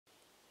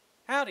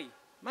Howdy,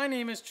 my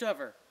name is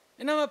Trevor,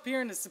 and I'm up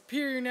here in the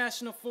Superior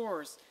National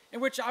Forest, in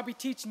which I'll be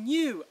teaching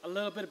you a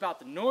little bit about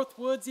the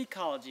Northwoods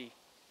Ecology.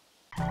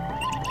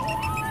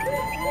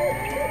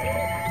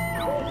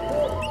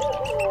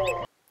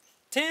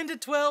 10 to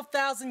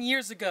 12,000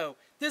 years ago,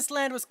 this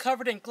land was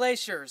covered in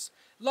glaciers,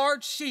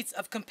 large sheets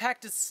of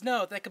compacted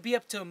snow that could be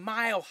up to a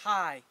mile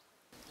high.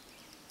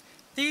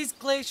 These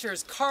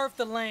glaciers carved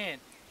the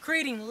land,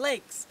 creating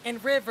lakes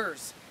and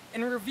rivers,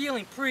 and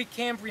revealing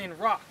Precambrian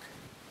rock.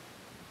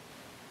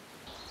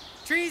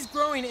 Trees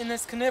growing in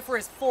this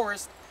coniferous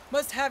forest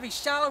must have a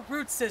shallow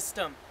root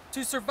system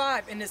to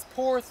survive in this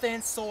poor,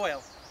 thin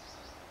soil.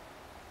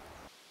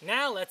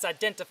 Now let's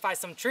identify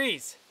some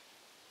trees.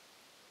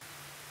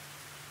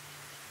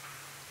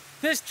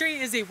 This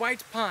tree is a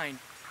white pine,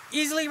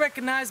 easily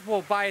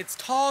recognizable by its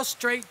tall,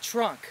 straight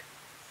trunk.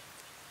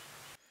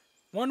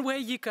 One way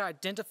you can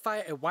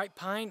identify a white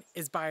pine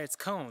is by its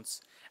cones,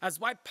 as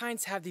white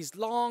pines have these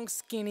long,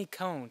 skinny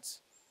cones.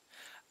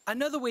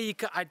 Another way you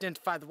can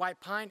identify the white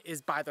pine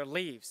is by their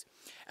leaves.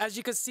 As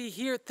you can see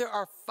here, there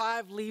are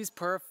 5 leaves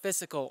per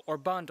fascicle or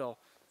bundle.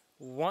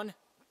 1,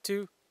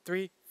 2,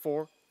 3,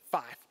 4,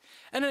 5.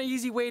 And an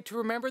easy way to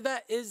remember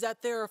that is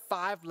that there are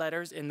 5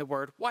 letters in the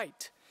word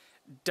white.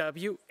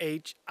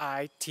 W-H-I-T-E,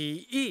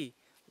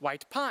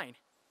 white pine.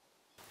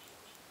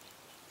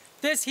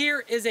 This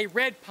here is a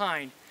red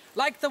pine.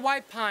 Like the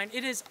white pine,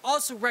 it is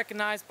also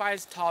recognized by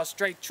its tall,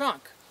 straight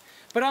trunk.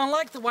 But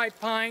unlike the white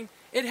pine,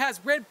 it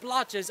has red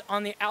blotches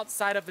on the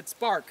outside of its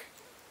bark.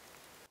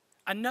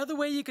 Another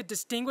way you could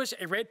distinguish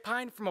a red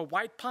pine from a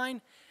white pine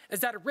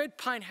is that a red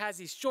pine has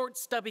these short,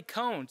 stubby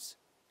cones.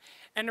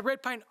 And a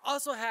red pine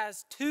also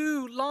has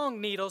 2 long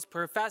needles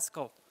per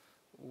fascicle.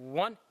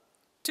 1,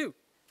 2.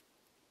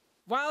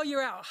 While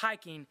you're out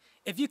hiking,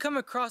 if you come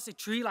across a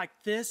tree like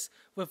this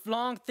with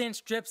long, thin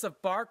strips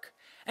of bark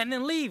and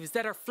then leaves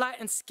that are flat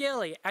and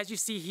scaly, as you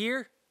see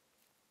here,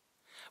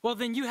 well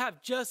then you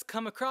have just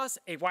come across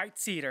a white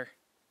cedar.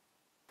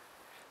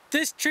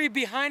 This tree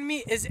behind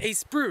me is a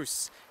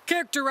spruce,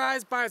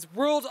 characterized by its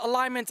whorled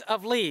alignment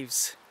of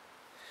leaves.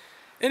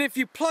 And if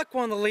you pluck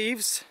one of the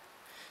leaves,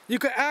 you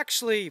could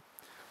actually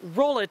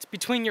roll it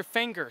between your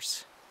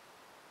fingers.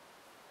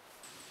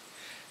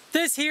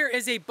 This here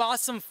is a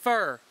balsam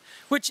fir,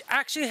 which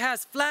actually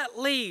has flat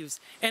leaves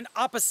and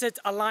opposite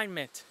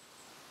alignment.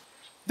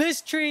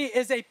 This tree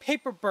is a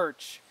paper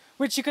birch,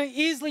 which you can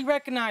easily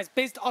recognize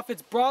based off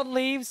its broad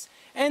leaves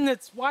and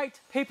its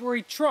white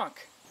papery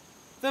trunk.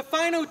 The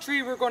final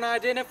tree we're going to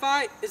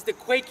identify is the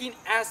quaking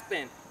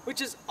aspen,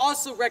 which is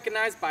also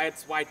recognized by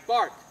its white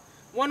bark.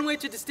 One way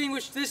to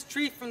distinguish this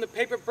tree from the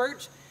paper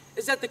birch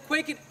is that the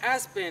quaking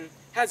aspen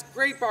has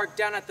gray bark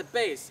down at the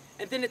base,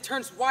 and then it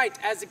turns white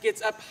as it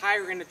gets up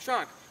higher in the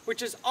trunk,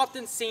 which is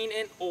often seen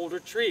in older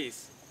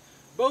trees.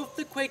 Both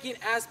the quaking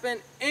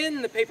aspen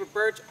and the paper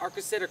birch are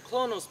considered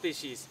clonal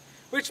species,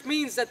 which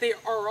means that they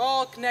are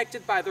all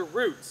connected by their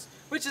roots,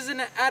 which is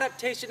an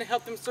adaptation to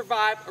help them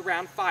survive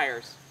around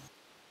fires.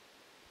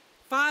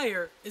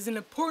 Fire is an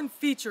important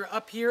feature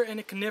up here in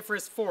the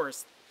coniferous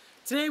forest.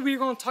 Today we are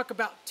going to talk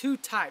about 2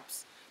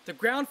 types, the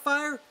ground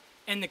fire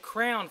and the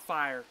crown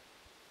fire.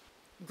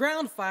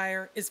 Ground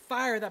fire is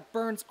fire that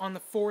burns on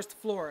the forest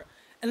floor,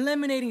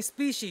 eliminating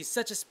species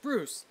such as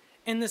spruce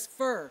and this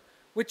fir,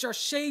 which are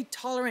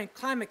shade-tolerant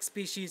climate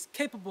species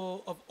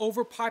capable of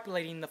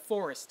overpopulating the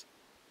forest.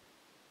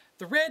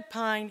 The red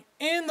pine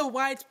and the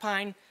white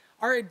pine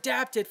are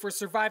adapted for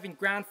surviving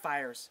ground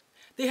fires.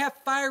 They have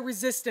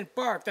fire-resistant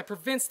bark that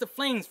prevents the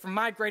flames from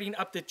migrating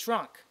up the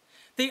trunk.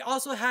 They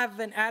also have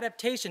an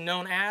adaptation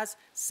known as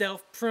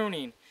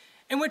self-pruning,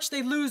 in which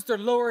they lose their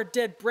lower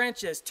dead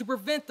branches to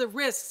prevent the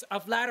risks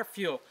of ladder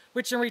fuel,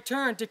 which in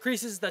return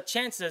decreases the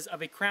chances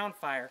of a crown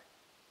fire.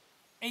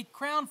 A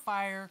crown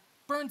fire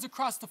burns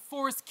across the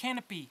forest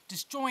canopy,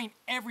 destroying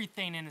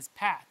everything in its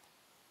path.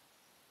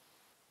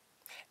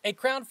 A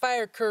crown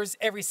fire occurs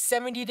every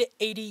 70 to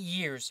 80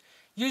 years,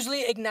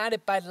 usually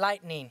ignited by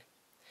lightning.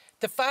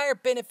 The fire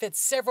benefits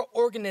several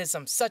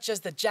organisms such as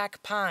the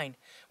jack pine,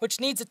 which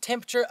needs a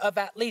temperature of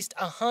at least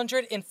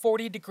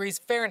 140 degrees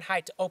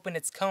Fahrenheit to open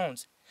its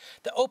cones.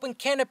 The open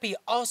canopy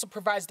also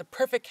provides the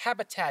perfect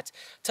habitat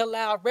to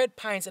allow red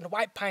pines and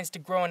white pines to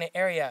grow in the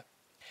area.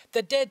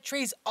 The dead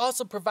trees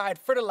also provide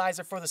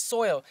fertilizer for the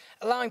soil,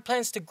 allowing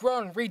plants to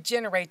grow and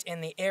regenerate in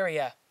the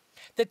area.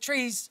 The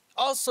trees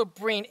also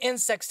bring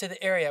insects to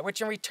the area, which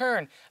in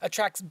return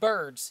attracts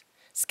birds.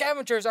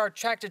 Scavengers are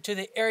attracted to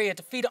the area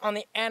to feed on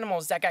the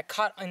animals that got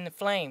caught in the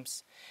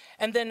flames.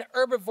 And then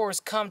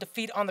herbivores come to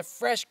feed on the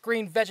fresh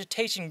green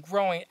vegetation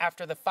growing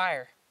after the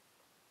fire.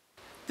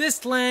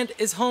 This land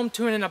is home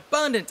to an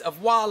abundance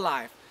of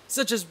wildlife,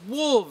 such as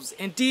wolves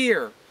and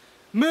deer,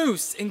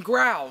 moose and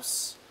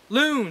grouse,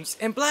 loons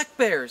and black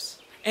bears,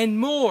 and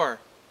more.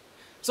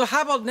 So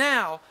how about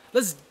now,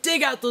 let's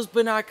dig out those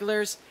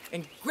binoculars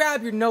and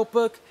grab your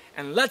notebook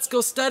and let's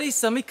go study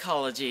some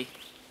ecology.